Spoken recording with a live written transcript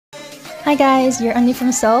Hi guys, your Onni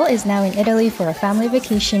from Seoul is now in Italy for a family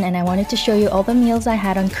vacation and I wanted to show you all the meals I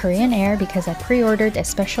had on Korean Air because I pre-ordered a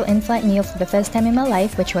special in-flight meal for the first time in my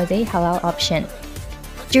life, which was a halal option.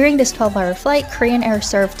 During this 12-hour flight, Korean Air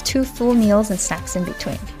served 2 full meals and snacks in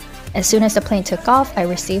between. As soon as the plane took off, I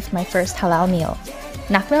received my first halal meal.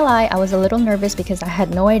 Not gonna lie, I was a little nervous because I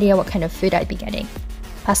had no idea what kind of food I'd be getting.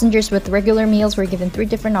 Passengers with regular meals were given 3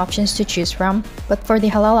 different options to choose from, but for the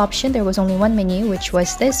halal option there was only one menu, which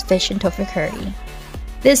was this fish and tofu curry.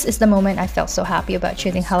 This is the moment I felt so happy about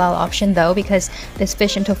choosing halal option though, because this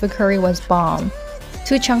fish and tofu curry was bomb.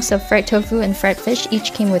 2 chunks of fried tofu and fried fish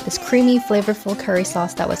each came with this creamy, flavorful curry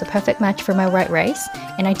sauce that was a perfect match for my white rice,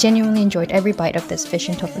 and I genuinely enjoyed every bite of this fish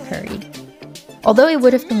and tofu curry. Although it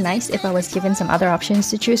would have been nice if I was given some other options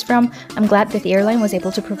to choose from, I'm glad that the airline was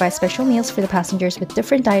able to provide special meals for the passengers with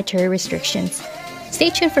different dietary restrictions. Stay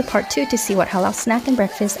tuned for part 2 to see what halal snack and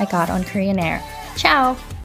breakfast I got on Korean Air. Ciao!